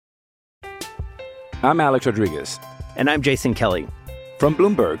I'm Alex Rodriguez. And I'm Jason Kelly. From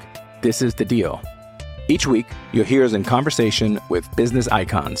Bloomberg, this is The Deal. Each week, you'll hear us in conversation with business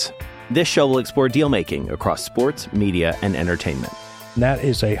icons. This show will explore deal-making across sports, media, and entertainment. That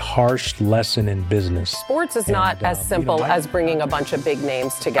is a harsh lesson in business. Sports is not as simple as bringing a bunch of big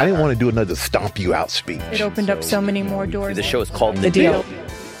names together. I didn't want to do another stomp you out speech. It opened up so many more doors. The show is called The Deal.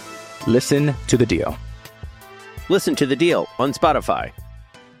 Listen to The Deal. Listen to The Deal on Spotify.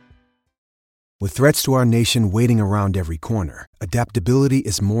 With threats to our nation waiting around every corner, adaptability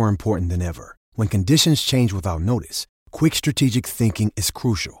is more important than ever. When conditions change without notice, quick strategic thinking is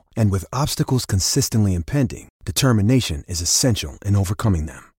crucial. And with obstacles consistently impending, determination is essential in overcoming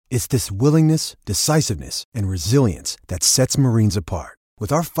them. It's this willingness, decisiveness, and resilience that sets Marines apart.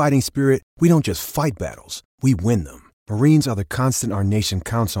 With our fighting spirit, we don't just fight battles, we win them. Marines are the constant our nation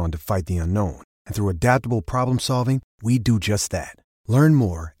counts on to fight the unknown. And through adaptable problem solving, we do just that. Learn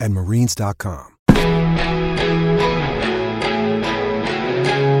more at marines.com.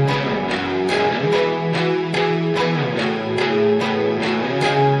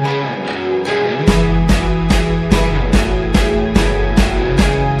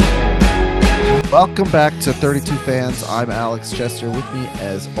 Welcome back to 32 Fans. I'm Alex Chester. With me,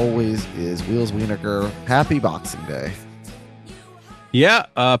 as always, is Wheels Wienerker. Happy Boxing Day. Yeah,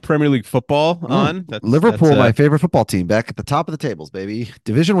 Premier League football on. Liverpool, my favorite football team, back at the top of the tables, baby.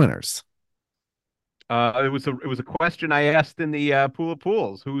 Division winners. It was a question I asked in the pool of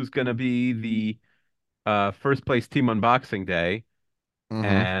pools. Who's going to be the first place team on Boxing Day? Mm-hmm.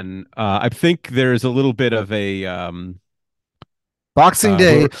 And I think there's a little bit of a Boxing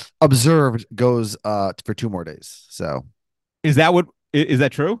Day observed goes for 2 more days. So is that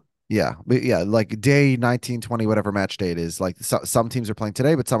true? Yeah, like day 19, 20, whatever match day it is. Like some teams are playing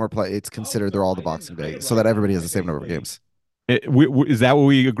today, but some are playing. It's considered they're all the Boxing Day, so that everybody has the same number of games. Is that what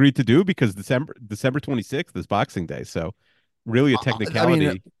we agreed to do? Because December 26th is Boxing Day, so really a technicality.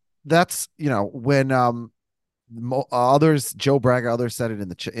 I mean, that's when others, Joe Braga, others said it in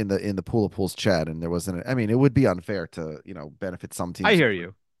the pool of pools chat, and there wasn't. I mean, it would be unfair to benefit some teams. I hear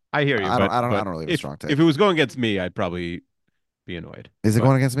you. I don't really have a strong take. If it was going against me, I'd probably be annoyed. Is it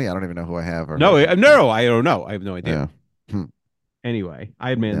going against me? I don't even know who I have. No, I don't know. I have no idea. Yeah. Anyway, I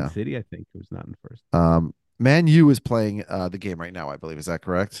had Man City. I think it was not in the first. Man U is playing the game right now, I believe. Is that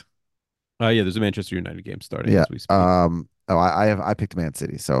correct? Yeah, there's a Manchester United game starting as we speak. I picked Man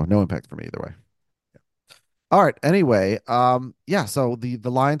City, so no impact for me either way. Yeah. All right. Anyway, so the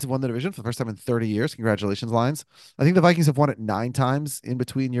Lions have won the division for the first time in 30 years. Congratulations, Lions. I think the Vikings have won it 9 times in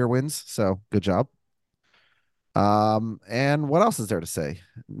between your wins, so good job. And what else is there to say?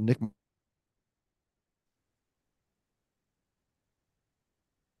 Nick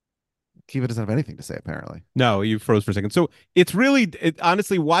Kiva doesn't have anything to say, apparently. No, you froze for a second. So it's really,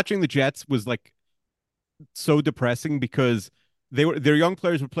 honestly, watching the Jets was like so depressing because their young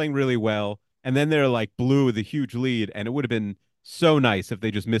players were playing really well, and then they're like blew with a huge lead, and it would have been so nice if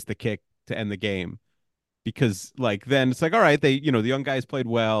they just missed the kick to end the game. Because then it's like, all right, the young guys played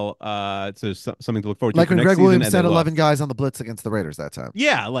well. So something to look forward to. Like when next Greg season, Williams sent 11 guys on the blitz against the Raiders that time.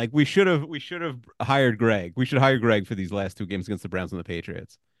 Yeah, like we should have hired Greg. We should hire Greg for these last 2 games against the Browns and the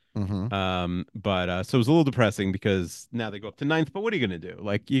Patriots. Mm-hmm. But so it was a little depressing because now they go up to 9th. But what are you gonna do?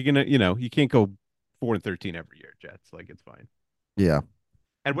 Like you're gonna, you can't go 4-13 every year, Jets. Like it's fine. Yeah.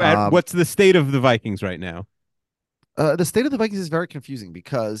 And what's the state of the Vikings right now? The state of the Vikings is very confusing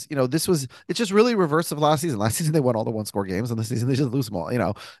because, it's just really reverse of last season. Last season, they won all the 1-score games, and this season they just lose them all.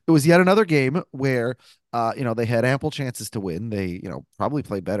 It was yet another game where, they had ample chances to win. They, probably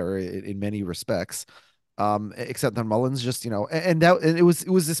played better in many respects, except that Mullins just, and it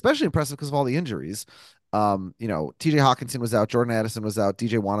was especially impressive because of all the injuries. TJ Hawkinson was out, Jordan Addison was out,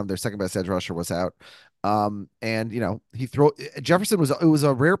 DJ Wanham, their second best edge rusher, was out. And Jefferson it was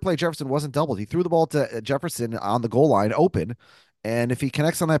a rare play. Jefferson wasn't doubled. He threw the ball to Jefferson on the goal line open. And if he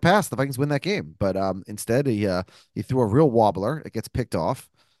connects on that pass, the Vikings win that game. But instead he threw a real wobbler. It gets picked off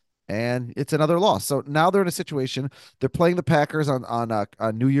and it's another loss. So now they're in a situation. They're playing the Packers on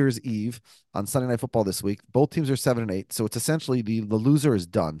New Year's Eve on Sunday Night Football this week. Both teams are 7-8. So it's essentially the loser is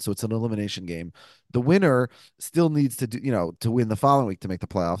done. So it's an elimination game. The winner still needs to to win the following week to make the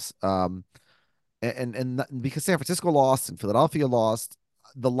playoffs. And because San Francisco lost and Philadelphia lost,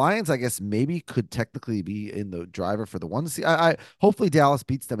 the Lions, I guess, maybe could technically be in the driver for the 1 seed. I hopefully Dallas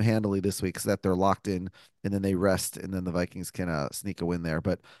beats them handily this week so that they're locked in and then they rest and then the Vikings can sneak a win there.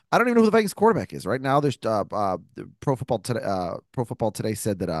 But I don't even know who the Vikings quarterback is right now. There's Pro Football Today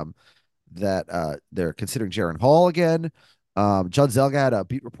said that they're considering Jaron Hall again. Judd Zelgad, a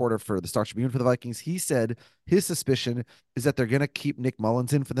beat reporter for the Star Tribune for the Vikings, he said his suspicion is that they're going to keep Nick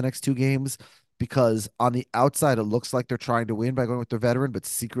Mullins in for the next 2 games because on the outside it looks like they're trying to win by going with their veteran, but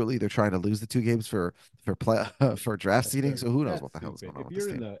secretly they're trying to lose the 2 games for play for draft seeding. So who knows what the hell is going on with this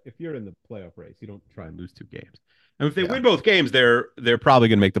team? If you're in the playoff race, you don't try and lose 2 games. And if they win both games, they're probably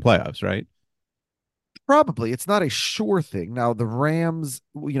going to make the playoffs, right? Probably. It's not a sure thing. Now the Rams,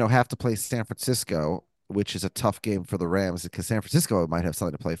 have to play San Francisco, which is a tough game for the Rams because San Francisco might have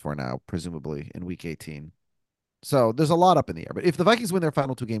something to play for now, presumably in Week 18. So there's a lot up in the air. But if the Vikings win their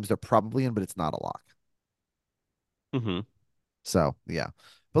final 2 games, they're probably in, but it's not a lock. Mm-hmm. So, yeah.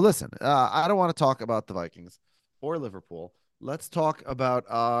 But listen, I don't want to talk about the Vikings or Liverpool. Let's talk about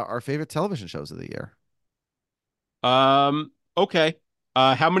our favorite television shows of the year. Okay.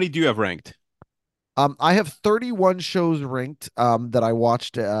 How many do you have ranked? I have 31 shows ranked that I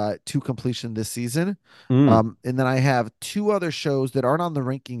watched to completion this season. And then I have 2 other shows that aren't on the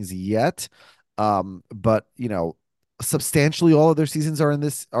rankings yet. But substantially all of their seasons are in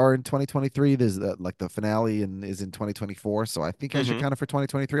 2023. There's like the finale is in 2024. So I think I should count it for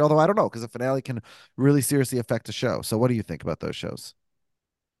 2023, although I don't know, because the finale can really seriously affect a show. So what do you think about those shows?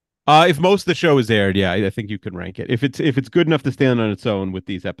 If most of the show is aired, yeah, I think you can rank it. If it's good enough to stand on its own with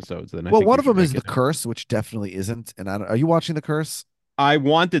these episodes, then I think one of them is The Curse, which definitely isn't. And are you watching The Curse? I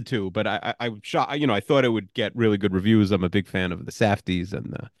wanted to, but I shot. I thought it would get really good reviews. I'm a big fan of the Safdies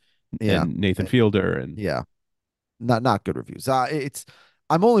and and Nathan Fielder and not good reviews.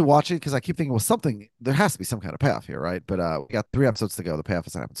 I'm only watching because I keep thinking, well, there has to be some kind of payoff here, right? But we got 3 episodes to go. The payoff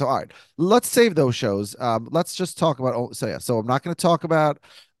hasn't happened. So all right, let's save those shows. Let's just talk about. So I'm not going to talk about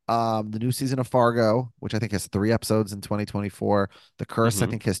the new season of Fargo, which I think has 3 episodes in 2024. The Curse, I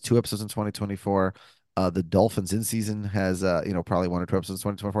think, has 2 episodes in 2024. The Dolphins in season has probably 1 or 2 episodes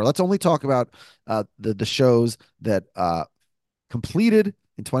in 2024. Let's only talk about the shows that completed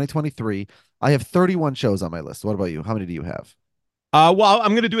in 2023. I have 31 shows on my list. What about you? How many do you have? Well,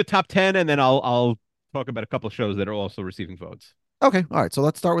 I'm going to do a top 10, and then I'll talk about a couple of shows that are also receiving votes. Okay, all right. So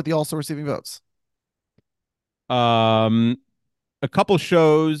let's start with the also receiving votes. A couple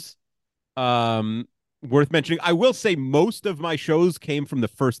shows worth mentioning. I will say most of my shows came from the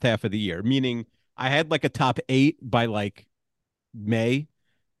first half of the year, meaning I had like a top 8 by like May,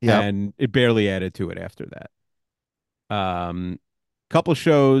 and it barely added to it after that. Couple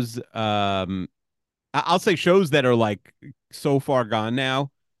shows, I'll say shows that are like so far gone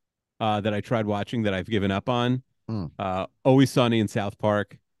now that I tried watching that I've given up on. Always Sunny in South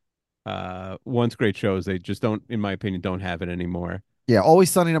Park. Once great shows, they just don't, in my opinion, don't have it anymore. Yeah, Always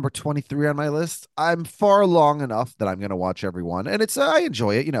Sunny number 23 on my list. I'm far long enough that I'm going to watch every one, and I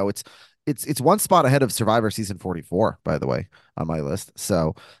enjoy it. It's 1 spot ahead of Survivor season 44, by the way, on my list.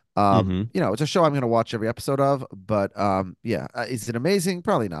 So, it's a show I'm going to watch every episode of. But is it amazing?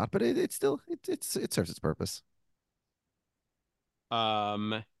 Probably not. But it still serves its purpose.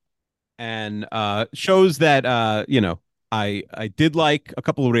 And shows that I did like a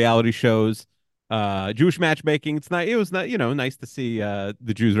couple of reality shows. Jewish Matchmaking. It was not nice to see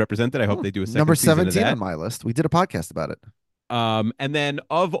the Jews represented. I hope they do a second number season 17 of that. on my list. We did a podcast about it. And then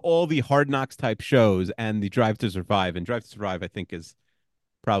of all the Hard Knocks type shows and the Drive to Survive, and Drive to Survive I think is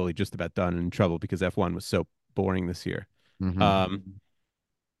probably just about done in trouble because F1 was so boring this year. But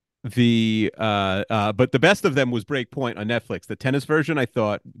the best of them was Breakpoint on Netflix. The tennis version I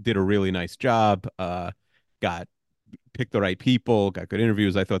thought did a really nice job. Picked the right people, got good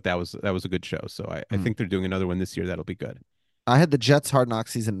interviews. I thought that was a good show. So I think they're doing another one this year that'll be good. I had the Jets Hard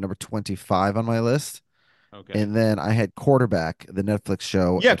Knocks season number 25 on my list. Okay. And then I had Quarterback, the Netflix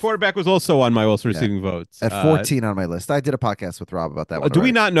show. Yeah, Quarterback was also on my also receiving votes. At 14 on my list. I did a podcast with Rob about that one. Do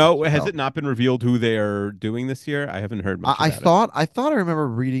we not know? Has it not been revealed who they are doing this year? I haven't heard much about I thought I remember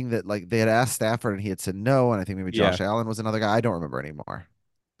reading that like they had asked Stafford and he had said no, and I think maybe Josh Allen was another guy. I don't remember anymore.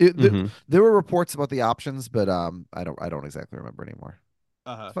 There were reports about the options, but I don't exactly remember anymore.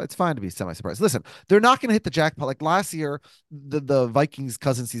 It's fine to be semi-surprised. Listen, they're not going to hit the jackpot. Like last year, the Vikings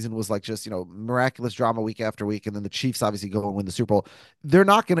cousin season was like just, miraculous drama week after week. And then the Chiefs obviously go and win the Super Bowl. They're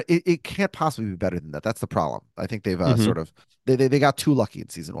not going to, it can't possibly be better than that. That's the problem. I think they've they got too lucky in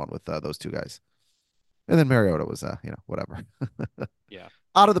season 1 with those 2 guys. And then Mariota was, whatever.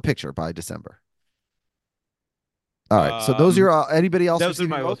 Out of the picture by December. All right. So those are anybody else? Those are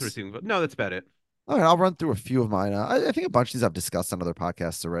my also receiving votes. No, that's about it. All right, I'll run through a few of mine. I think a bunch of these I've discussed on other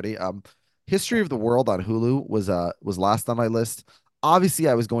podcasts already. History of the World on Hulu was last on my list. Obviously,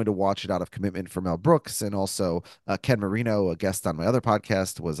 I was going to watch it out of commitment for Mel Brooks, and also Ken Marino, a guest on my other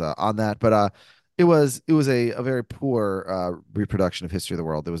podcast, was on that. But it was a very poor reproduction of History of the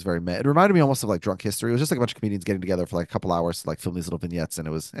World. It was very it reminded me almost of like Drunk History. It was just like a bunch of comedians getting together for like a couple hours to like film these little vignettes, and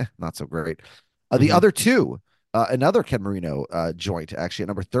it was not so great. The other 2 Another Ken Marino joint, actually at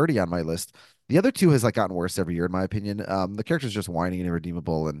number 30 on my list. The other two has like gotten worse every year, in my opinion. The character's just whiny and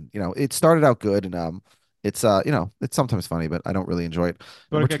irredeemable, and it started out good, and it's it's sometimes funny, but I don't really enjoy it.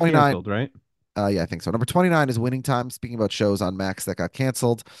 But Number it got 29, canceled, right? yeah, I think so. Number 29 is Winning Time. Speaking about shows on Max that got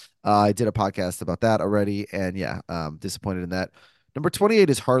canceled, I did a podcast about that already, and yeah, disappointed in that. Number 28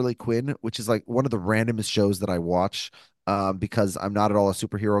 is Harley Quinn, which is like one of the randomest shows that I watch, because I'm not at all a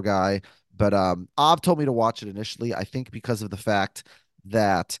superhero guy. But Ob told me to watch it initially, I think because of the fact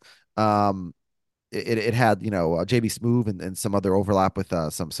that it had JB Smoove and some other overlap with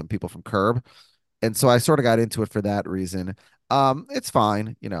some people from Curb, and so I sort of got into it for that reason. It's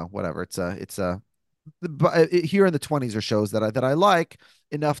fine, whatever. Here in the 20s are shows that I like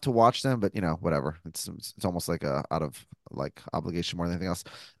enough to watch them, but whatever. It's almost like out of like obligation more than anything else.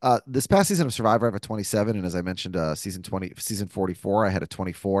 This past season of Survivor, I have a 27, and as I mentioned, season 44, I had a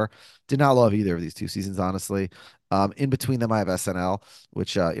 24. Did not love either of these two seasons, honestly. In between them, I have SNL,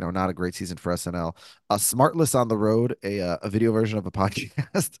 which not a great season for SNL. Smartless on the Road, a video version of a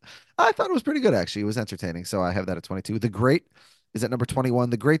podcast. I thought it was pretty good, actually. It was entertaining, so I have that at 22. The Great is at number 21.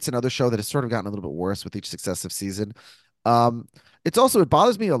 The Great's another show that has sort of gotten a little bit worse with each successive season. It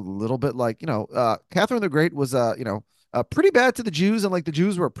bothers me a little bit, like, Catherine the Great was pretty bad to the Jews, and like the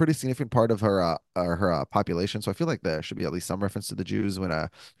Jews were a pretty significant part of her population. So I feel like there should be at least some reference to the Jews when you're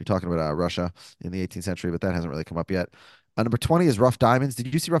talking about Russia in the 18th century, but that hasn't really come up yet. Number 20 is Rough Diamonds.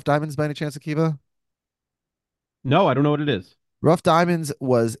 Did you see Rough Diamonds by any chance, Akiva? No, I don't know what it is. Rough Diamonds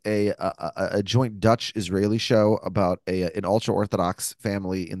was a joint Dutch-Israeli show about an ultra-Orthodox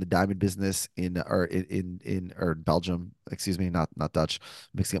family in the diamond business in Belgium, excuse me, not Dutch,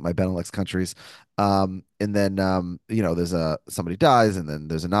 mixing up my Benelux countries. And then there's somebody dies, and then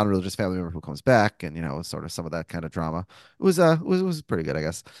there's a non-religious family member who comes back, and sort of some of that kind of drama. It was pretty good, I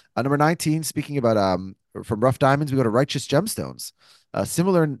guess. Number 19, speaking about from Rough Diamonds, we go to Righteous Gemstones, a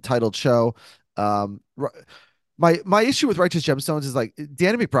similar titled show. My issue with Righteous Gemstones is like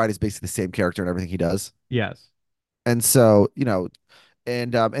Danny McBride is basically the same character in everything he does. Yes. And so,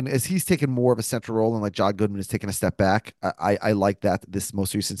 and as he's taken more of a central role and like John Goodman has taken a step back, I like that this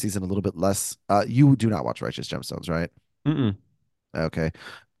most recent season a little bit less. You do not watch Righteous Gemstones, right? Mm-mm. Okay.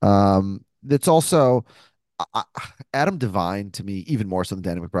 It's also Adam Devine, to me, even more so than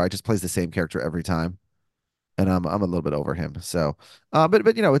Danny McBride, just plays the same character every time. And I'm a little bit over him. So, but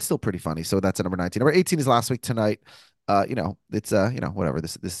it's still pretty funny. So that's at number 19. Number 18 is Last Week Tonight. It's whatever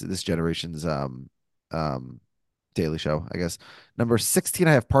this generation's daily show, I guess. Number 16,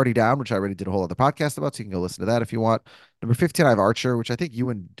 I have Party Down, which I already did a whole other podcast about, so you can go listen to that if you want. Number 15, I have Archer, which I think you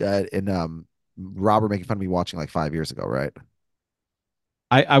and Rob were making fun of me watching like 5 years ago, right?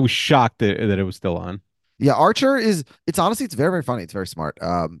 I was shocked that it was still on. Yeah, Archer it's honestly, it's very, very funny. It's very smart.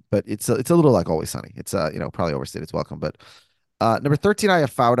 But it's a little like Always Sunny. It's probably overstated its welcome. But number 13, I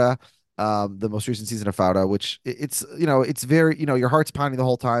have Fauda, the most recent season of Fauda, which it's very, your heart's pounding the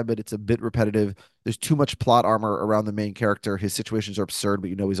whole time, but it's a bit repetitive. There's too much plot armor around the main character. His situations are absurd, but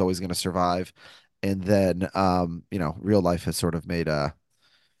he's always going to survive. And then real life has sort of made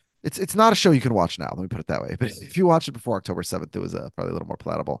it's not a show you can watch now, let me put it that way. But if you watched it before October 7th, it was probably a little more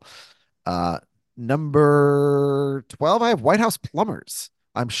palatable. Number 12, I have White House Plumbers.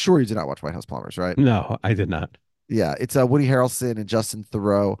 I'm sure you did not watch White House Plumbers, right? No, I did not. Yeah, it's Woody Harrelson and Justin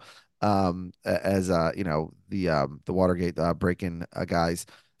Theroux as the Watergate break-in guys.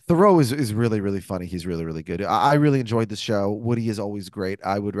 Thoreau is really, really funny. He's really, really good. I really enjoyed the show. Woody is always great.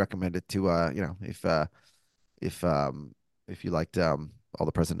 I would recommend it to if you liked all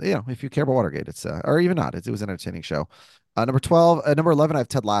the president, if you care about Watergate, it's or even not, it was an entertaining show. Number 11, I have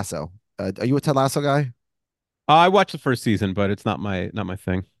Ted Lasso. Are you a Ted Lasso guy? I watched the first season, but it's not my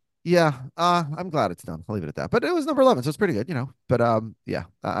thing. Yeah, I'm glad it's done. I'll leave it at that. But it was number 11, so it's pretty good, But yeah,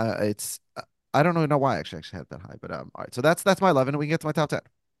 it's I don't know why I actually had that high, but all right. So that's my 11, and we can get to my top 10.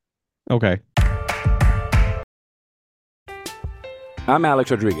 Okay. I'm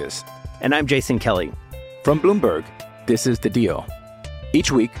Alex Rodriguez. And I'm Jason Kelly. From Bloomberg, this is The Deal.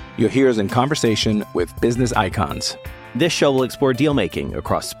 Each week, you'll hear us in conversation with business icons. This show will explore deal-making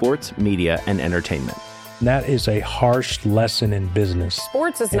across sports, media, and entertainment. That is a harsh lesson in business.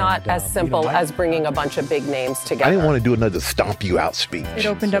 Sports is not as simple as bringing a bunch of big names together. I didn't want to do another stomp you out speech. It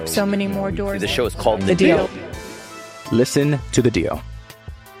opened up so many more doors. The show is called The Deal. Listen to The Deal.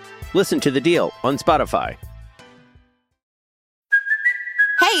 Listen to The Deal on Spotify.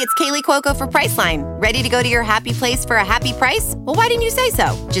 Hey, it's Kaylee Cuoco for Priceline. Ready to go to your happy place for a happy price? Well, why didn't you say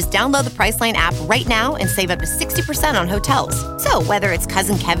so? Just download the Priceline app right now and save up to 60% on hotels. So whether it's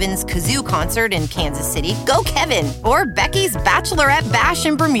Cousin Kevin's Kazoo Concert in Kansas City, go Kevin, or Becky's Bachelorette Bash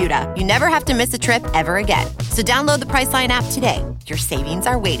in Bermuda, you never have to miss a trip ever again. So download the Priceline app today. Your savings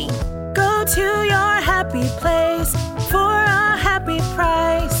are waiting. Go to your happy place for a happy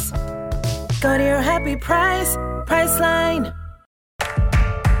price. Go to your happy price, Priceline.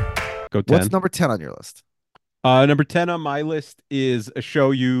 Go 10. What's number 10 on your list? Number 10 on my list is a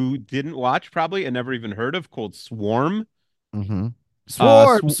show you didn't watch probably and never even heard of called Swarm. Mm-hmm.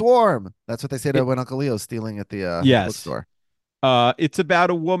 Swarm. That's what they say to when Uncle Leo's stealing at the bookstore. It's about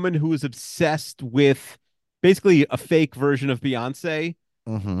a woman who is obsessed with basically a fake version of Beyonce.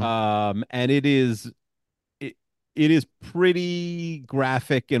 Mm-hmm. And it is pretty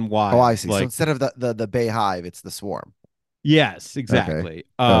graphic and wild. Oh, I see. Like, so instead of the Bay Hive, it's the Swarm. Yes, exactly.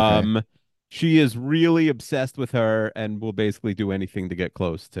 Okay. She is really obsessed with her and will basically do anything to get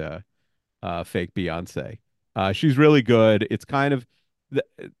close to fake Beyonce. She's really good. It's kind of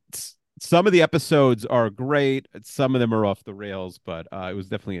some of the episodes are great. Some of them are off the rails, but it was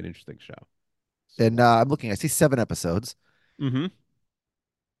definitely an interesting show. And I'm looking. I see 7 episodes. Mm-hmm.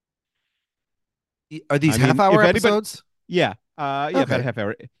 Are these half-hour episodes? Yeah. About a half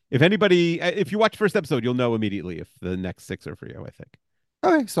hour. If you watch first episode, you'll know immediately if the next 6 are for you, I think.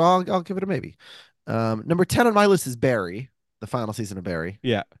 Okay, so I'll give it a maybe. Number 10 on my list is Barry, the final season of Barry.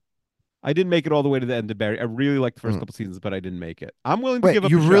 Yeah. I didn't make it all the way to the end of Barry. I really liked the first couple seasons, but I didn't make it. I'm willing to give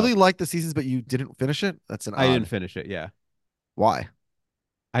up. You really liked the seasons, but you didn't finish it? I didn't finish it, yeah. Why?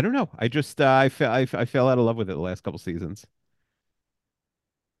 I don't know. I just I fell out of love with it the last couple seasons.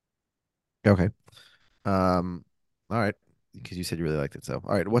 Okay. All right. Because you said you really liked it. So,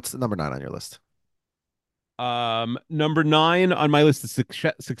 all right. What's the number 9 on your list? Number 9 on my list is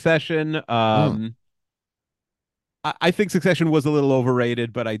Succession. I think Succession was a little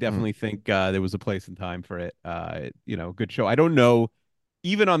overrated, but I definitely think there was a place and time for it. Good show. I don't know,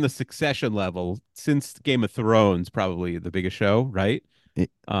 even on the Succession level, since Game of Thrones, probably the biggest show, right?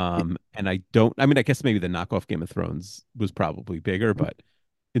 And I guess maybe the knockoff Game of Thrones was probably bigger, but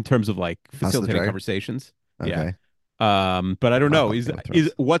in terms of like facilitating conversations, yeah. But I don't know.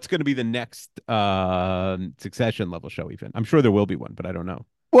 Is what's going to be the next Succession level show? Even I'm sure there will be one, but I don't know.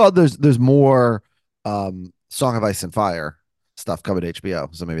 Well, there's more Song of Ice and Fire stuff coming to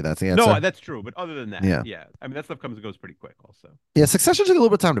HBO, so maybe that's the answer. No, that's true. But other than that, yeah. I mean, that stuff comes and goes pretty quick. Also, yeah, Succession took a little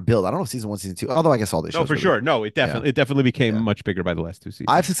bit of time to build. I don't know if season 1, season 2. Although I guess all these shows. No, for sure. No, it definitely became much bigger by the last 2 seasons.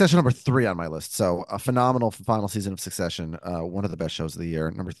 I have Succession number 3 on my list. So a phenomenal final season of Succession. One of the best shows of the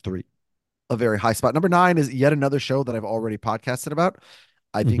year. Number 3. A very high spot. Number 9 is yet another show that I've already podcasted about.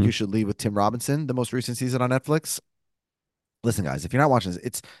 I think you should leave with Tim Robinson, the most recent season on Netflix. Listen, guys, if you're not watching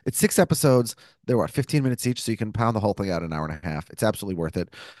this, it's 6 episodes. They're 15 minutes each, so you can pound the whole thing out in an hour and a half. It's absolutely worth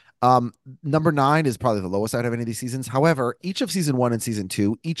it. Number 9 is probably the lowest out of any of these seasons. However, each of season 1 and season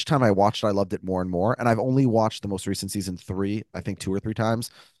 2, each time I watched it, I loved it more and more. And I've only watched the most recent season 3, I think 2 or 3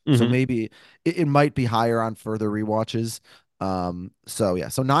 times. So maybe it might be higher on further rewatches.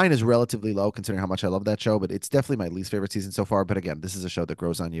 So 9 is relatively low considering how much I love that show, but it's definitely my least favorite season so far. But again, this is a show that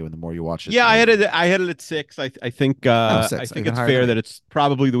grows on you, and the more you watch it, I had it at 6. I think 6, I think it's fair that it's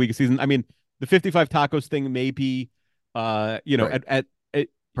probably the weakest season. I mean, the 55 tacos thing may be, at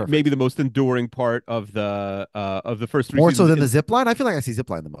maybe the most enduring part of the first 3 more seasons. So than the zip line. I feel like I see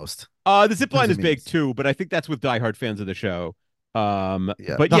zip line the most. The zip line is big too, but I think that's with diehard fans of the show. The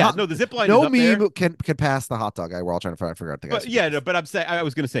zip line. No is up meme there. can pass the hot dog guy. We're all trying to figure out the guy. But I'm saying I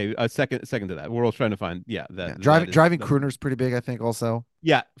was going to say a second to that. We're all trying to find driving crooner's pretty big. I think also.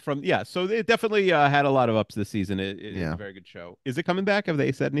 So it definitely had a lot of ups this season. It is a very good show. Is it coming back? Have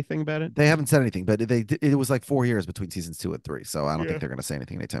they said anything about it? They haven't said anything, but it was like 4 years between seasons 2 and 3, so I don't think they're going to say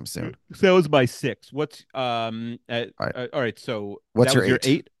anything anytime soon. So that was my 6. What's all right. So what's your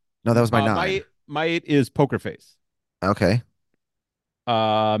 8? No, that was my 9. My 8 is Poker Face. Okay.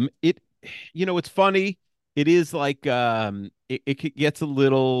 It's funny. It is like it gets a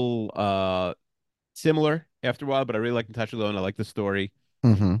little similar after a while, but I really like Natasha Lyonne. I like the story.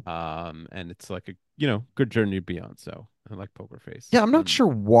 And it's like a good journey to be on. So I like Poker Face. Yeah, I'm not sure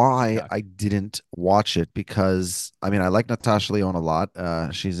why I didn't watch it because I mean I like Natasha Lyonne a lot.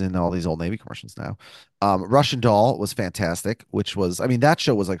 She's in all these Old Navy commercials now. Russian Doll was fantastic, which was that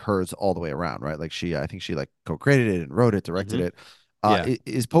show was like hers all the way around, right? Like I think she like co-created it and wrote it, directed it.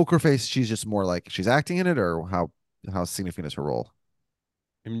 Is Poker Face? She's just more like she's acting in it, or how significant is her role?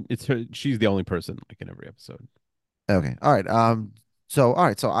 I mean, it's her. She's the only person like in every episode. Okay, all right. So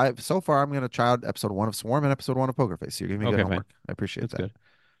far I'm gonna try out episode 1 of Swarm and episode 1 of Poker Face. So you're giving me good homework. I appreciate that. Good.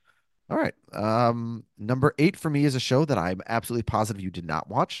 All right. Number 8 for me is a show that I'm absolutely positive you did not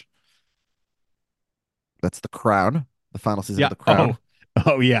watch. That's The Crown, the final season Yeah. of The Crown.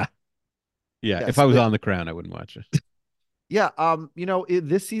 Oh yeah. Yeah. Yes, If I was on The Crown, I wouldn't watch it. Yeah,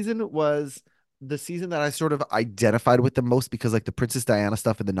 this season was the season that I sort of identified with the most because like the Princess Diana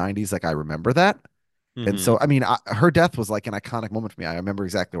stuff in the 90s, like I remember that. And so, I mean, her death was like an iconic moment for me. I remember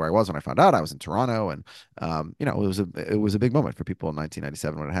exactly where I was when I found out. I was in Toronto, and it was a big moment for people in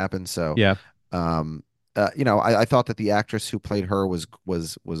 1997 when it happened. So, Yeah. I thought that the actress who played her was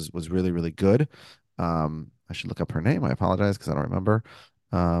really really good. I should look up her name. I apologize because I don't remember.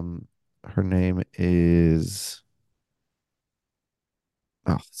 Her name is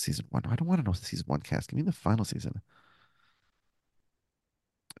season 1. I don't want to know the season 1 cast. Give me the final season.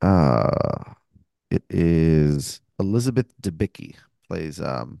 It is Elizabeth Debicki plays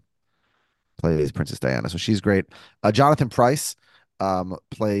Princess Diana, so she's great. Jonathan Pryce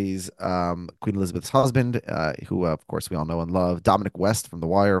plays Queen Elizabeth's husband, who of course we all know and love. Dominic West from The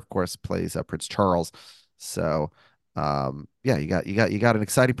Wire, of course, plays Prince Charles. So yeah, you got an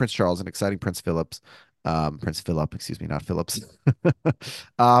exciting Prince Charles, an exciting Prince Phillips. Prince Philip, excuse me, not Phillips.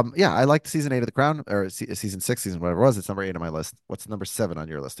 Yeah, I liked season 8 of The Crown, or season 6, season whatever it was. It's number 8 on my list. What's number 7 on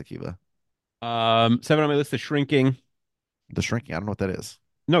your list, Akiva? 7 on my list is Shrinking. The Shrinking. I don't know what that is.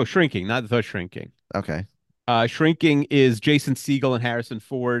 No, Shrinking, not The Shrinking. Okay. Shrinking is Jason Segel and Harrison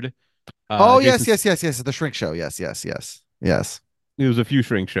Ford. Yes. The Shrink Show. Yes. There was a few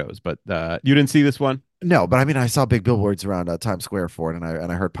Shrink shows, but you didn't see this one? No, but I mean, I saw big billboards around Times Square for it,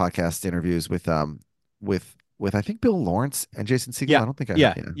 and I heard podcast interviews with I think Bill Lawrence and Jason Segel. Yeah. I don't think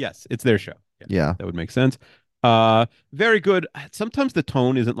Yes, it's their show. Yeah. That would make sense. Very good. Sometimes the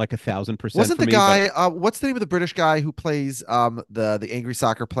tone isn't like 1,000%. Wasn't the guy? What's the name of the British guy who plays the angry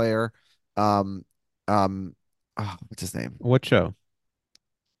soccer player? What's his name? What show?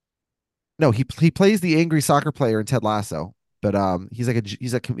 No, he plays the angry soccer player in Ted Lasso, but he's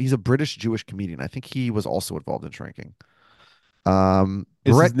a British Jewish comedian. I think he was also involved in Shrinking.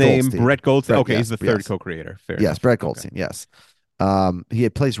 Is Brett his name Goldstein. Brett Goldstein? Brett, Okay, yes, he's the third yes. co-creator. Fair Yes, enough. Brett Goldstein. Yes. He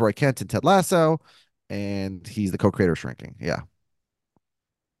plays Roy Kent in Ted Lasso, and he's the co-creator of Shrinking. Yeah.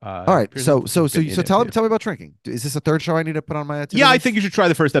 All right. So tell me about Shrinking. Is this a third show I need to put on my Yeah, I think you should try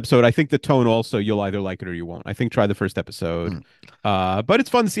the first episode. I think the tone also, you'll either like it or you won't. I think try the first episode. But it's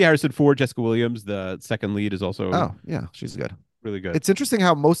fun to see Harrison Ford. Jessica Williams, the second lead, is also Oh, yeah, she's good. really good. It's interesting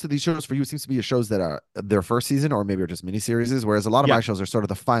how most of these shows for you seems to be shows that are their first season or maybe are just miniseries, whereas a lot of my shows are sort of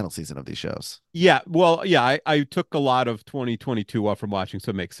the final season of these shows. Yeah, well, yeah, I took a lot of 2022 off from watching,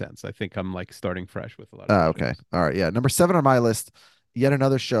 so it makes sense. I think I'm like starting fresh with a lot of Okay. All right. Yeah. Number 7 on my list, yet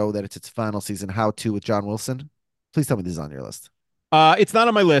another show that it's its final season, How To with John Wilson. Please tell me this is on your list. It's not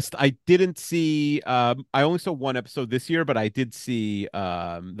on my list. I didn't see. I only saw one episode this year, but I did see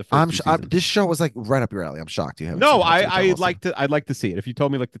the first. This show was like right up your alley. I'm shocked you haven't. No, seen How To with John Wilson. I'd like to see it. If you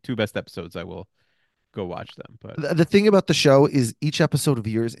told me like the 2 best episodes, I will go watch them. But The thing about the show is each episode of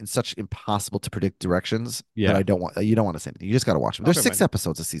yours in such impossible to predict directions that you don't want to say anything. You just got to watch them. There's 6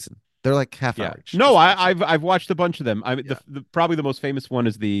 episodes a season. They're like half hour each. No, I've watched a bunch of them. Probably the most famous one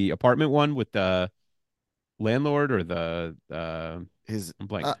is the apartment one with the landlord or the I'm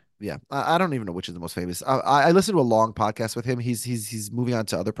blank. Yeah, I don't even know which is the most famous. I listened to a long podcast with him. He's moving on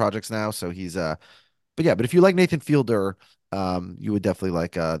to other projects now, so he's but if you like Nathan Fielder, you would definitely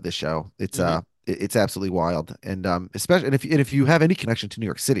like this show. It's absolutely wild, and especially if you have any connection to New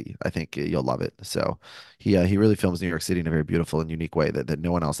York City, I think you'll love it. So he really films New York City in a very beautiful and unique way that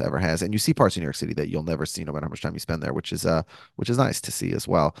no one else ever has, and you see parts of New York City that you'll never see no matter how much time you spend there, which is nice to see as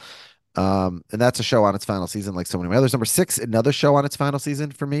well. And that's a show on its final season, like so many others. Number 6, another show on its final season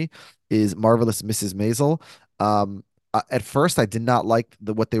for me is Marvelous Mrs. Maisel. At first, I did not like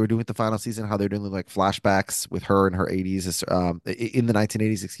what they were doing with the final season, how they're doing like flashbacks with her in her 80s, in the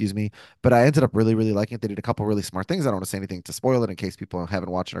 1980s, excuse me. But I ended up really, really liking it. They did a couple really smart things. I don't want to say anything to spoil it in case people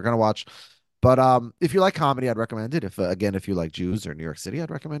haven't watched and are going to watch. But if you like comedy, I'd recommend it. If you like Jews or New York City, I'd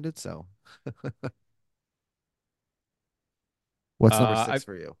recommend it. So, what's number 6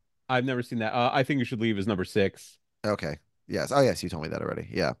 for you? I've never seen that. I think You Should Leave is number 6. Okay. Yes. Oh, yes. You told me that already.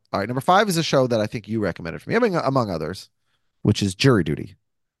 Yeah. All right. Number 5 is a show that I think you recommended for me, among others, which is Jury Duty.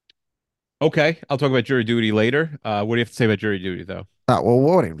 Okay. I'll talk about Jury Duty later. What do you have to say about Jury Duty, though? Well,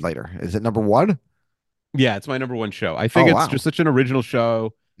 what later? Is it number 1? Yeah, it's my number 1 show. I think it's just such an original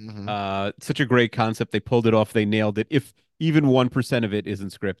show. Such a great concept. They pulled it off. They nailed it. If even 1% of it isn't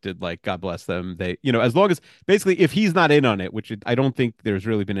scripted, like, God bless them. They, as long as basically if he's not in on it, which I don't think there's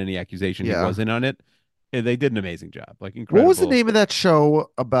really been any accusation he was in on it. They did an amazing job. Like What incredible. was the name of that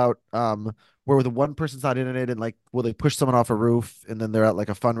show about where the one person's not in it and like will they push someone off a roof and then they're at like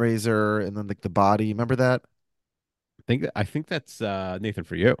a fundraiser and then like the body? Remember that? I think that's Nathan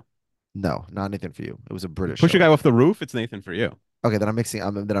For You. No, not anything for you. It was a British Push show. a guy off the roof. It's Nathan For You. Okay, then I'm mixing.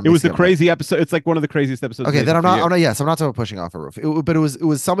 It was the crazy episode. It's like one of the craziest episodes. Okay, of then Nathan For You. I'm not. Yes, I'm not talking about pushing off a roof. But it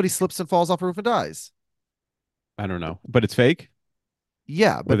was somebody slips and falls off a roof and dies. I don't know, but it's fake.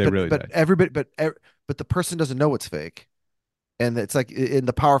 Yeah, but they really but died? everybody but the person doesn't know it's fake, and it's like in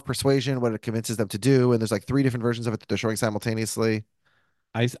the power of persuasion what it convinces them to do. And there's like 3 different versions of it that they're showing simultaneously.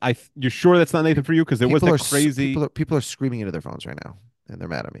 You're sure that's not Nathan For You? Because there was that crazy. People are screaming into their phones right now, and they're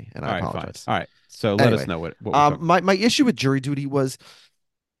mad at me, and I apologize. Fine. All right, so let us know what we're talking my issue with Jury Duty was,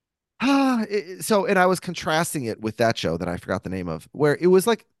 and I was contrasting it with that show that I forgot the name of, where it was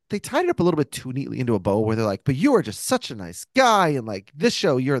like they tied it up a little bit too neatly into a bow, where they're like, "But you are just such a nice guy, and like this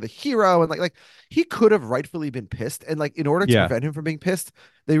show, you're the hero," and like he could have rightfully been pissed, and like in order to prevent him from being pissed,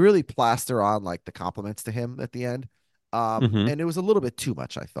 they really plaster on like the compliments to him at the end. And it was a little bit too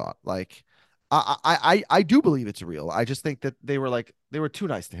much, I thought. Like, I do believe it's real. I just think that they were too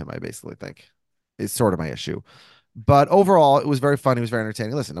nice to him. I basically think is sort of my issue. But overall, it was very fun. It was very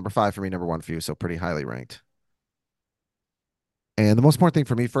entertaining. Listen, number 5 for me, number 1 for you, so pretty highly ranked. And the most important thing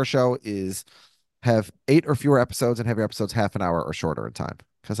for me for a show is have 8 or fewer episodes and have your episodes half an hour or shorter in time,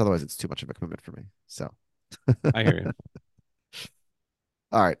 because otherwise it's too much of a commitment for me. So I hear you.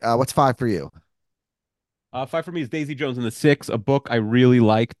 All right, what's 5 for you? 5 for me is Daisy Jones and the Six, a book I really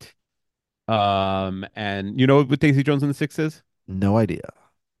liked. And you know what Daisy Jones and the Six is? No idea.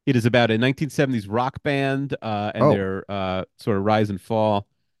 It is about a 1970s rock band and their sort of rise and fall.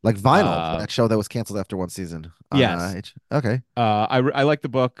 Like Vinyl, that show that was canceled after 1 season. Yes. Okay. I like the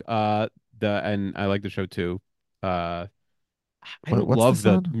book. And I like the show too. I don't love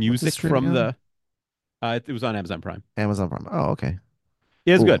the music from the. It was on Amazon Prime. Amazon Prime. Oh, okay.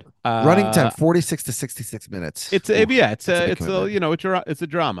 Yeah, it's good. Running time 46 to 66 minutes. It's a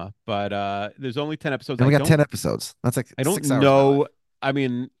drama, but there's only 10 episodes. And we got 10 episodes. That's like I don't 6 hours know. I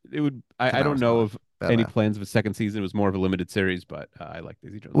mean, it would. I don't know of any plans of a second season. It was more of a limited series, but I like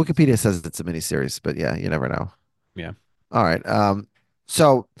Daisy Jones. Wikipedia says it's a miniseries, but yeah, you never know. Yeah. All right.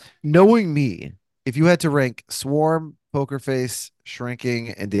 So knowing me, if you had to rank Swarm, Poker Face,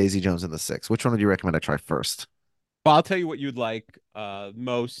 Shrinking, and Daisy Jones and the Six, which one would you recommend I try first? Well, I'll tell you what you'd like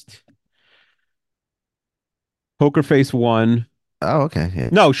most. Poker Face 1. Oh, okay. Yeah.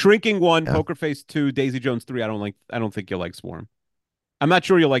 No, Shrinking 1, Poker Face 2, Daisy Jones 3. I don't think you'll like Swarm. I'm not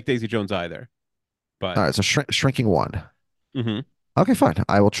sure you'll like Daisy Jones either. But all right, so Shrinking 1. Mm-hmm. Okay, fine.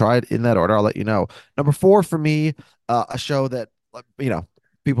 I will try it in that order. I'll let you know. Number 4 for me, a show that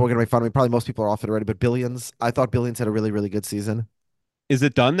people are gonna make fun of me. Probably most people are off it already, but Billions. I thought Billions had a really, really good season. Is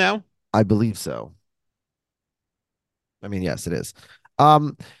it done now? I believe so. I mean, yes, it is.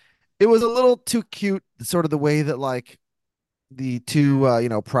 It was a little too cute, sort of the way that like the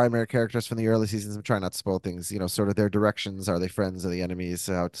two primary characters from the early seasons. I'm trying not to spoil things, sort of their directions. Are they friends? Are they enemies?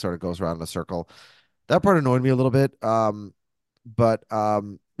 How it sort of goes around in a circle. That part annoyed me a little bit. But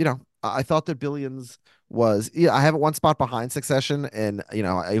I thought that Billions was, I have it one spot behind Succession, and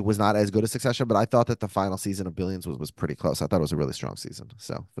it was not as good as Succession, but I thought that the final season of Billions was pretty close. I thought it was a really strong season.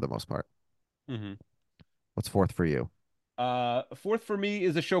 So for the most part. Mm-hmm. What's 4th for you? 4th for me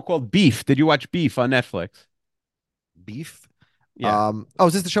is a show called Beef. Did you watch Beef on Netflix? Beef? Yeah.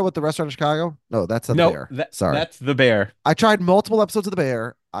 Is this the show with the restaurant in Chicago? No, that's The Bear. Sorry. That's The Bear. I tried multiple episodes of The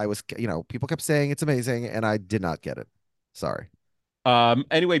Bear. I was, people kept saying it's amazing, and I did not get it. Sorry.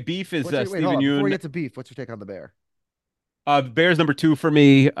 Anyway, Beef is Stephen Yeun. Before we get to Beef, what's your take on The Bear? The Bear's number 2 for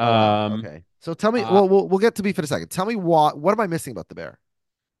me. Okay. So tell me, we'll get to Beef in a second. Tell me what am I missing about The Bear?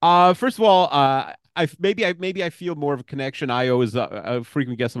 First of all, I feel more of a connection. Io is a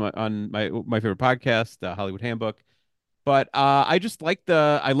frequent guest on my favorite podcast, Hollywood Handbook. But I just like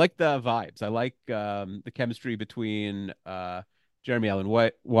the vibes. I like the chemistry between Jeremy Allen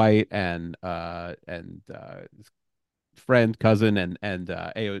White and his friend, cousin, and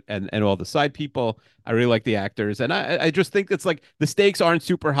all the side people. I really like the actors, and I just think it's like the stakes aren't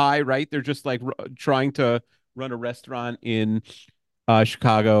super high, right? They're just like trying to run a restaurant in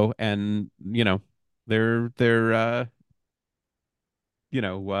Chicago, and they're it's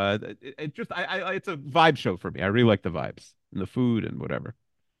a vibe show for me. I really like the vibes and the food and whatever.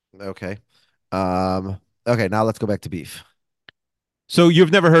 Okay. Okay, now let's go back to Beef. So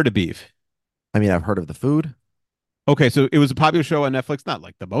you've never heard of Beef? I mean, I've heard of the food. Okay, so it was a popular show on Netflix, not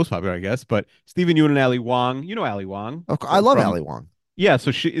like the most popular, I guess, but Stephen Yeun and Ali Wong. You know Ali Wong. I love Ali Wong. Yeah,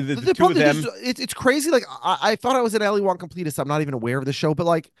 so the two of them. It's crazy. Like I thought I was an Ali Wong completist. I'm not even aware of the show, but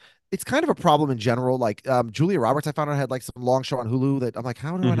like it's kind of a problem in general. Like Julia Roberts, I found out had like some long show on Hulu that I'm like,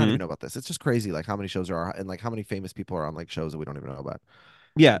 how do I not even know about this? It's just crazy, like how many shows there are and like how many famous people are on like shows that we don't even know about.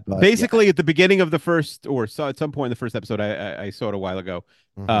 Yeah, But, basically at the beginning of the first, or so at some point in the first episode, I saw it a while ago.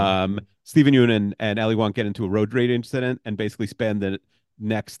 Stephen Yeun and Ali Wong get into a road rage incident and basically spend the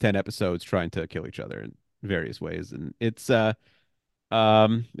next 10 episodes trying to kill each other in various ways, and it's how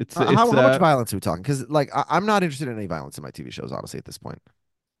much violence are we talking? Because like I'm not interested in any violence in my TV shows, honestly, at this point.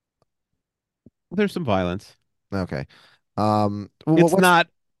 There's some violence. Okay. It's not.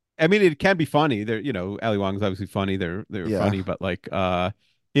 I mean, it can be funny. They're, Ali Wong's obviously funny. They're funny, but like,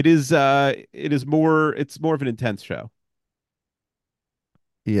 it is more. It's more of an intense show.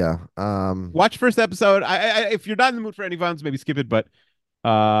 Yeah. Watch first episode. If you're not in the mood for any violence, maybe skip it. But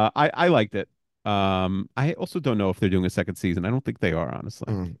I liked it. I also don't know if they're doing a second season. I don't think they are,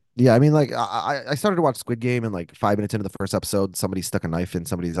 honestly. Yeah, I mean, like I started to watch Squid Game, and like 5 minutes into the first episode, somebody stuck a knife in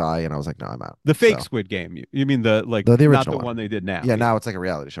somebody's eye, and I was like, no, I'm out. The fake Squid Game. You mean the original not the one they did now? Yeah, now it's like a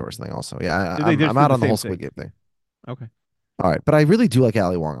reality show or something. Also, yeah, I'm out on the whole Squid Game thing. Okay. All right, but I really do like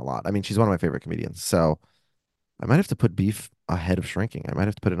Ali Wong a lot. I mean, she's one of my favorite comedians. So I might have to put Beef ahead of Shrinking. I might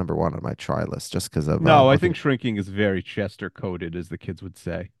have to put it number 1 on my try list just because of. No, I think Shrinking is very Chester coded, as the kids would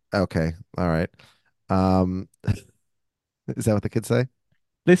say. Okay. All right. Is that what the kids say?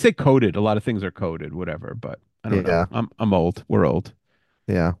 They say coded. A lot of things are coded, whatever. But I don't know. I'm old. We're old.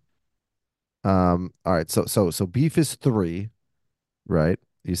 Yeah. All right. So Beef is 3, right?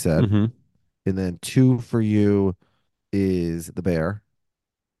 You said, and then 2 for you is The Bear,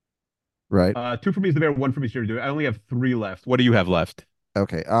 right? 2 for me is The Bear. 1 for me is Jerry. I only have 3 left. What do you have left?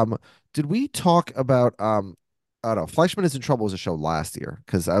 Okay. Did we talk about I don't know. Fleischman is in Trouble was a show last year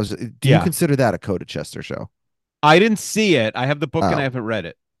because I was. Do you consider that a coded Chester show? I didn't see it. I have the book and I haven't read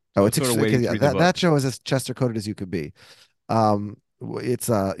it. So it's sort of waiting to read that show is as Chester coded as you could be. It's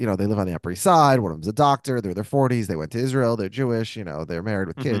they live on the Upper East Side. One of them's a doctor. They're in their 40s. They went to Israel. They're Jewish. They're married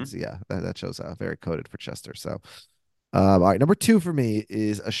with kids. Yeah, that show's very coded for Chester. So, all right, number 2 for me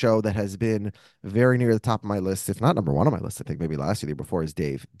is a show that has been very near the top of my list, if not number 1 on my list. I think maybe last year, the year before, is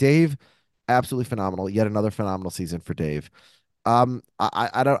Dave. Dave, absolutely phenomenal. Yet another phenomenal season for Dave. I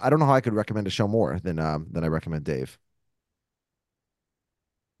don't know how I could recommend a show more than I recommend Dave.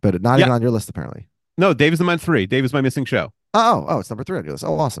 But not even on your list, apparently. No, Dave is my 3. Dave is my missing show. Oh, it's number 3 on your list.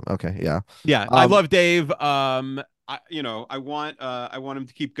 Oh, awesome. Okay, yeah. Yeah, I love Dave. I want him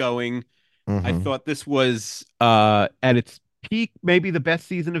to keep going. I thought this was at its peak, maybe the best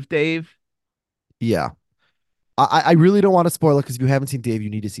season of Dave. Yeah. I really don't want to spoil it because if you haven't seen Dave, you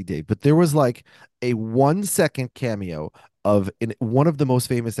need to see Dave. But there was like a 1-second cameo of one of the most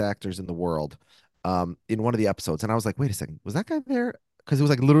famous actors in the world in one of the episodes. And I was like, wait a second, was that guy there? Because it was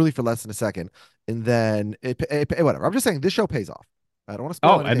like literally for less than a second. And then whatever. I'm just saying this show pays off. I don't want to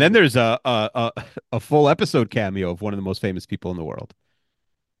spoil anything. And then there's a full episode cameo of one of the most famous people in the world.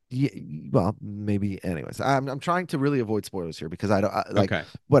 Yeah, well, maybe. Anyways, I'm trying to really avoid spoilers here because I don't okay.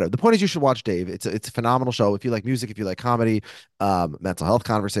 Whatever. The point is, you should watch Dave. It's a phenomenal show. If you like music, if you like comedy, mental health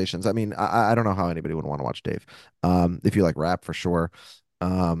conversations. I mean, I don't know how anybody would want to watch Dave. If you like rap, for sure.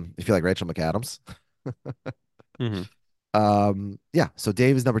 If you like Rachel McAdams. Yeah. So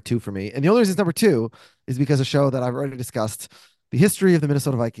Dave is number 2 for me, and the only reason it's number 2 is because a show that I've already discussed. The history of the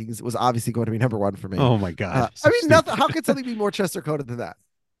Minnesota Vikings was obviously going to be number 1 for me. Oh my god! I mean, nothing. How could something be more Chester coded than that?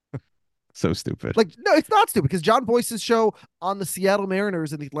 So stupid. Like, no, it's not stupid because John Boyce's show on the Seattle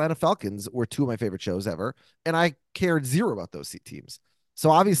Mariners and the Atlanta Falcons were 2 of my favorite shows ever. And I cared 0 about those teams. So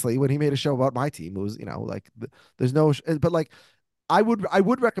obviously when he made a show about my team, it was, like there's no, but like, I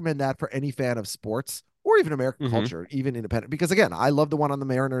would recommend that for any fan of sports or even American culture, even independent, because again, I love the one on the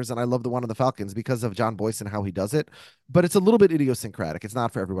Mariners and I love the one on the Falcons because of John Boyce and how he does it, but it's a little bit idiosyncratic. It's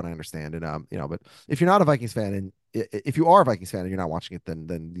not for everyone, I understand. And, but if you're not a Vikings fan and if you are a Vikings fan and you're not watching it,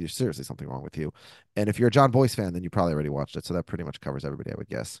 then there's seriously something wrong with you. And if you're a John Boyce fan, then you probably already watched it. So that pretty much covers everybody, I would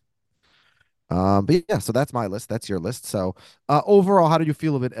guess. But yeah, so that's my list. That's your list. So overall, how did you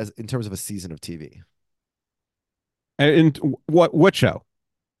feel of it as in terms of a season of TV? And what show?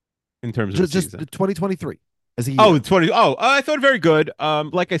 In terms of just 2023 as a year. I thought very good.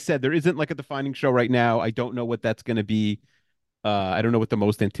 Like I said, there isn't like a defining show right now. I don't know what that's going to be. I don't know what the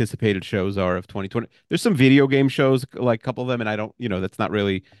most anticipated shows are of 2020. There's some video game shows, like a couple of them, and I don't, that's not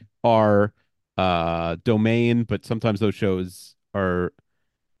really our domain, but sometimes those shows are,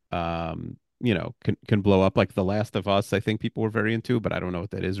 can blow up. Like The Last of Us, I think people were very into, but I don't know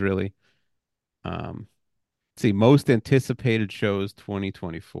what that is really. See, most anticipated shows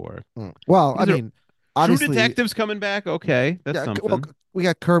 2024. Well, I mean, obviously, Detective's coming back. Okay, that's something. Well, we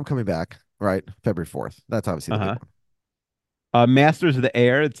got Curb coming back, right? February 4th. That's obviously the big one. Masters of the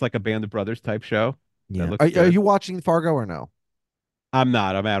Air. It's like a Band of Brothers type show. Yeah. Are you watching Fargo or no? I'm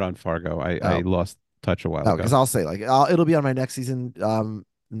not. I'm out on Fargo. I lost touch a while ago. Because I'll say it'll be on my next season,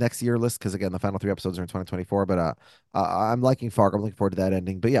 next year list. Because again, the final 3 episodes are in 2024. But I'm liking Fargo. I'm looking forward to that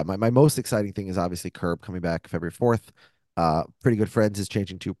ending. But yeah, my most exciting thing is obviously Curb coming back February 4th. Pretty Good Friends is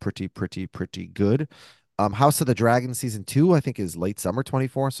changing to pretty good. House of the Dragon season 2, I think, is late summer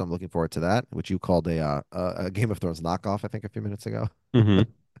 24. So I'm looking forward to that, which you called a Game of Thrones knockoff, I think, a few minutes ago. Mm-hmm.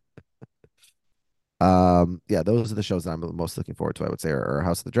 Yeah, those are the shows that I'm most looking forward to, I would say, are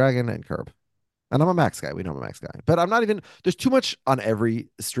House of the Dragon and Curb. And I'm a Max guy. We know I'm a Max guy. But I'm not even, there's too much on every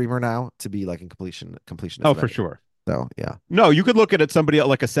streamer now to be like in completion. Oh, for sure. So, yeah. No, you could look at somebody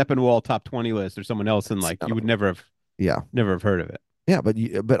like a Sepinwall top 20 list or someone else and you would never have heard of it. Yeah,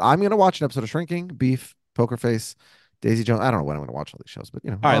 but I'm going to watch an episode of Shrinking, Beef, Poker Face, Daisy Jones. I don't know when I'm going to watch all these shows, but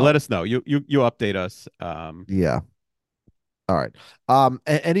All right, let us know. You update us. Yeah. All right.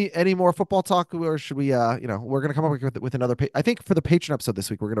 Any more football talk, or should we? We're going to come up with another. I think for the Patreon episode this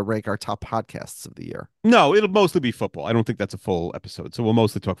week, we're going to rank our top podcasts of the year. No, it'll mostly be football. I don't think that's a full episode, so we'll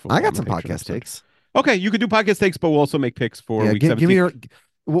mostly talk football. I got some podcast takes. Okay, you could do podcast takes, but we'll also make picks for week 17. Give me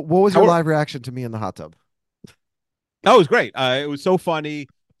what was your live reaction to me in the hot tub? Oh, it was great. It was so funny.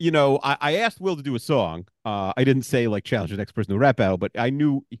 I asked Will to do a song. I didn't say like challenge the next person to a rap battle, but I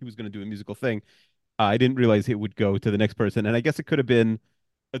knew he was going to do a musical thing. I didn't realize it would go to the next person, and I guess it could have been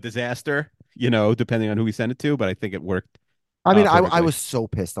a disaster, depending on who we sent it to. But I think it worked. I mean, I was so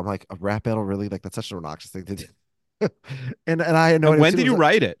pissed. I'm like, a rap battle, really? Like, that's such an obnoxious thing to do. and I had no. When did you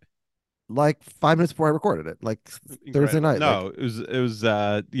write it? Like 5 minutes before I recorded it, like Thursday night. No, it was.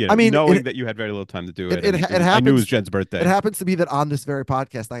 I mean, knowing that you had very little time to do it. It happens, I knew it was Jen's birthday. It happens to be that on this very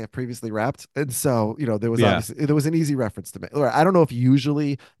podcast I have previously rapped, and so there was obviously there was an easy reference to me. I don't know if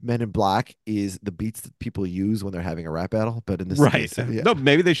usually Men in Black is the beats that people use when they're having a rap battle, but in this case, no,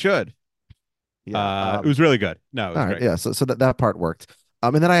 maybe they should. Yeah, it was really good. No, it was great. Yeah, so that part worked.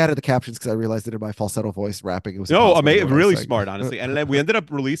 And then I added the captions because I realized that in my falsetto voice rapping, it was really smart, honestly. And then we ended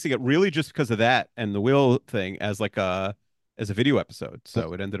up releasing it really just because of that and the Will thing as a video episode.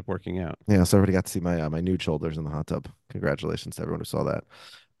 So it ended up working out. Yeah, so everybody got to see my nude shoulders in the hot tub. Congratulations to everyone who saw that.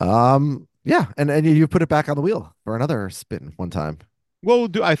 Yeah, and you put it back on the wheel for another spin one time. Well,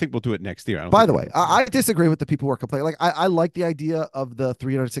 I think we'll do it next year. By the way, I disagree with the people who are complaining. Like, I like the idea of the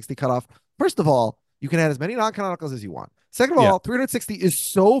 360 cutoff. First of all, you can add as many non-canonicals as you want. Second of all, 360 is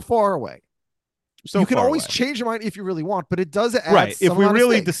so far away. So you can always change your mind if you really want, but it does add right. If we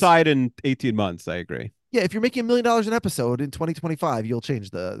really decide in 18 months, I agree. Yeah, if you're making $1 million an episode in 2025, you'll change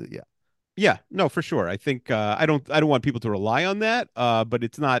Yeah, no, for sure. I think I don't want people to rely on that, but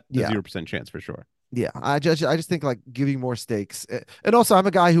it's not a 0% chance for sure. Yeah, I just think like giving more stakes, and also I'm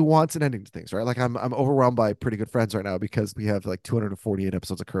a guy who wants an ending to things, right? Like I'm overwhelmed by Pretty Good Friends right now because we have like 248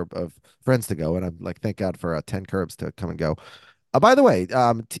 episodes of Friends to go, and I'm like, thank God for 10 Curbs to come and go. By the way,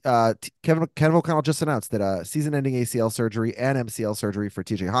 Kevin O'Connell just announced that season-ending ACL surgery and MCL surgery for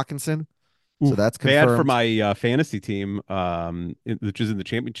TJ Hawkinson. So that's confirmed. Bad for my fantasy team, which is in the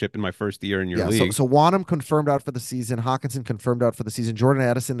championship in my first year in your league. So Wanham confirmed out for the season. Hawkinson confirmed out for the season. Jordan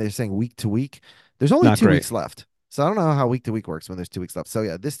Addison, they're saying week to week. There's only 2 weeks left. So I don't know how week to week works when there's 2 weeks left. So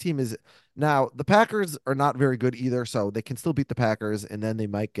yeah, this team is now the Packers are not very good either. So they can still beat the Packers, and then they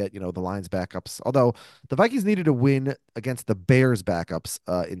might get, the Lions backups. Although the Vikings needed to win against the Bears backups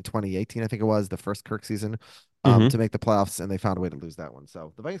in 2018, I think it was the first Kirk season. To make the playoffs, and they found a way to lose that one.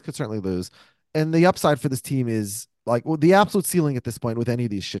 So the Vikings could certainly lose. And the upside for this team is like, well, the absolute ceiling at this point with any of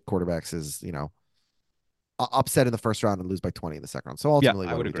these shit quarterbacks is, upset in the first round and lose by 20 in the second round. So ultimately,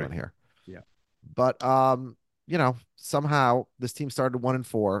 what are we doing here? Yeah. But somehow this team started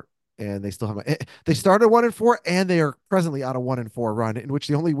 1-4, and they still have they started 1-4, and they are presently on a 1-4 run in which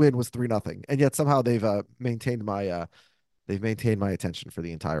the only win was 3-0, and yet somehow they've maintained my attention for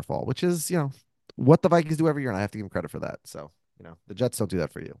the entire fall, which is what the Vikings do every year, and I have to give them credit for that. So, the Jets don't do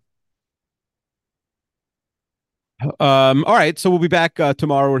that for you. All right. So we'll be back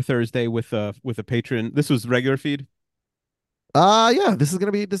tomorrow or Thursday with a patron. This was regular feed. Yeah, this is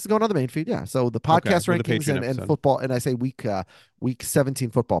going on the main feed. Yeah. So the podcast rankings and football, and I say week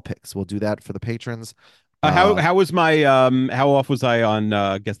 17 football picks. We'll do that for the patrons. How was my how off was I on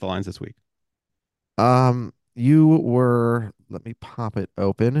Guess the Lines this week? You were, let me pop it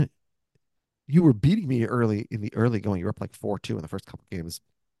open. You were beating me early going. You were up like 4-2 in the first couple games.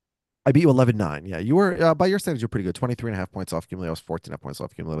 I beat you 11-9. Yeah, you were by your standards, you're pretty good. 23.5 points off cumulatively. I was 14.5 points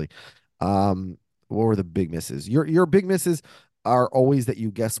off cumulatively. What were the big misses? Your big misses. are always that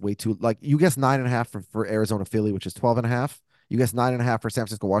you guess way too, like you guess 9.5 for Arizona Philly, which is 12.5. You guess 9.5 for San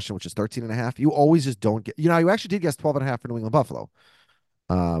Francisco Washington, which is 13.5. You always just don't get, you actually did guess 12.5 for New England Buffalo,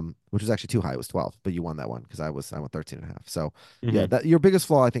 which was actually too high. It was 12, but you won that one because I went 13.5. So yeah, that your biggest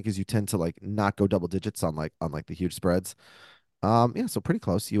flaw I think is you tend to like not go double digits on like the huge spreads. Yeah, so pretty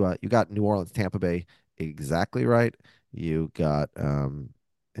close. You got New Orleans, Tampa Bay exactly right. You got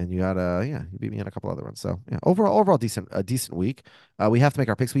and you got you beat me on a couple other ones. So yeah, overall decent week. We have to make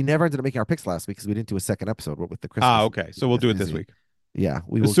our picks. We never ended up making our picks last week because we didn't do a second episode with the Christmas. Okay. So we'll do it this week. Yeah,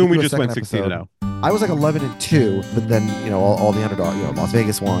 we assume we just went 16-0. I was like 11-2, but then all the underdog, Las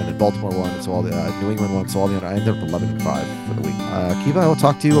Vegas won and Baltimore won, and so all the New England won, so all the I ended up 11-5 for the week. Kiva, I will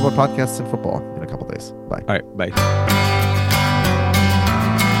talk to you about podcasts and football in a couple days. Bye. All right, bye.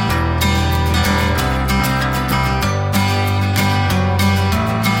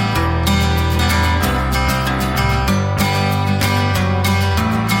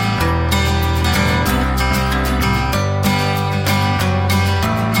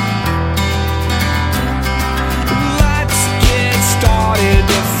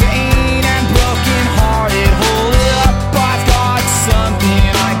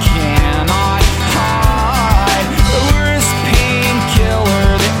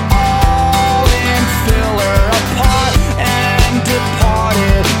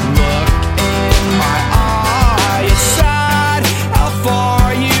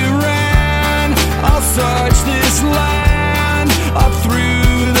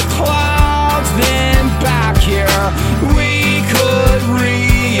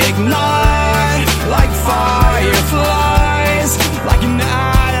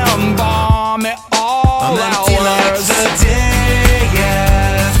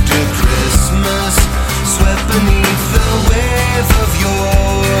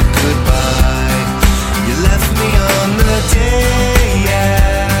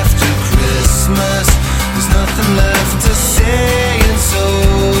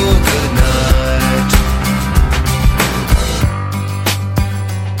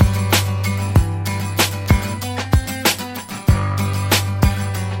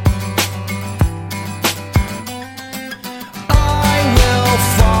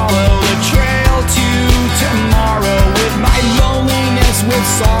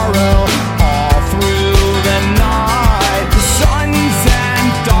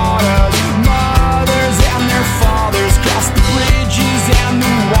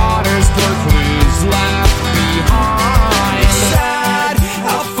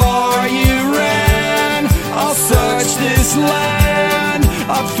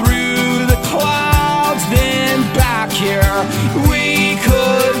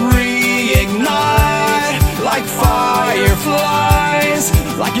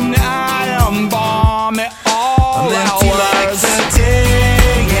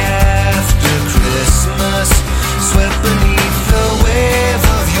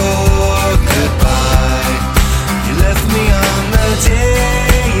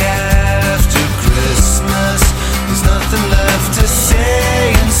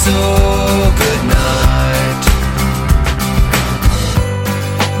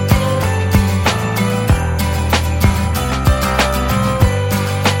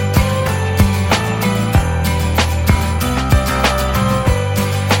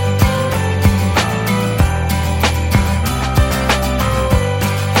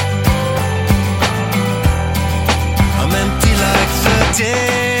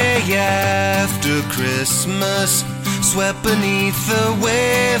 Christmas, swept beneath the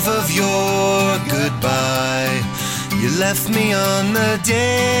wave of your goodbye. You left me on the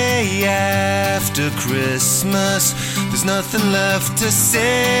day after Christmas. There's nothing left to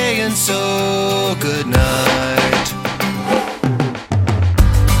say, and so good night.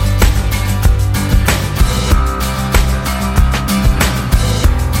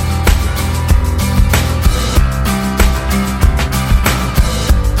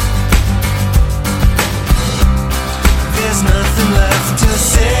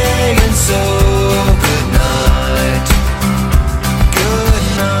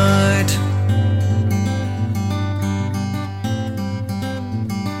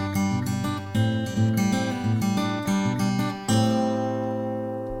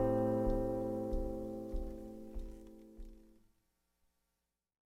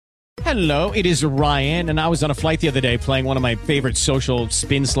 Hello, it is Ryan, and I was on a flight the other day playing one of my favorite social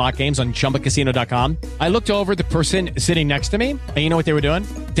spin slot games on ChumbaCasino.com. I looked over at the person sitting next to me, and you know what they were doing?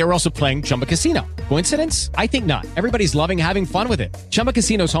 They were also playing Chumba Casino. Coincidence? I think not. Everybody's loving having fun with it. Chumba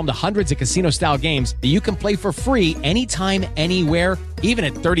Casino is home to hundreds of casino-style games that you can play for free anytime, anywhere, even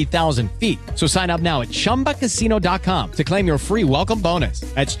at 30,000 feet. So sign up now at ChumbaCasino.com to claim your free welcome bonus.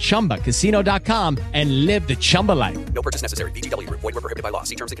 That's ChumbaCasino.com and live the Chumba life. No purchase necessary. VGW. Void where prohibited by law.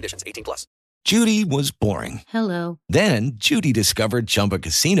 See terms and conditions. 18+. Judy was boring. Hello. Then Judy discovered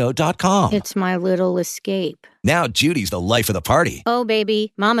ChumbaCasino.com. It's my little escape. Now Judy's the life of the party. Oh,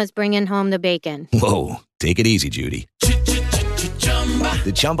 baby, mama's bringing home the bacon. Whoa, take it easy, Judy.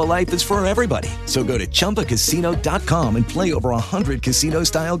 The Chumba life is for everybody. So go to ChumbaCasino.com and play over 100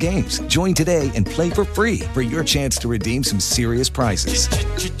 casino-style games. Join today and play for free for your chance to redeem some serious prizes.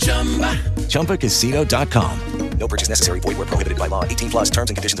 ChumbaCasino.com. No purchase necessary. Void where prohibited by law. 18+. Terms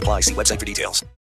and conditions apply. See website for details.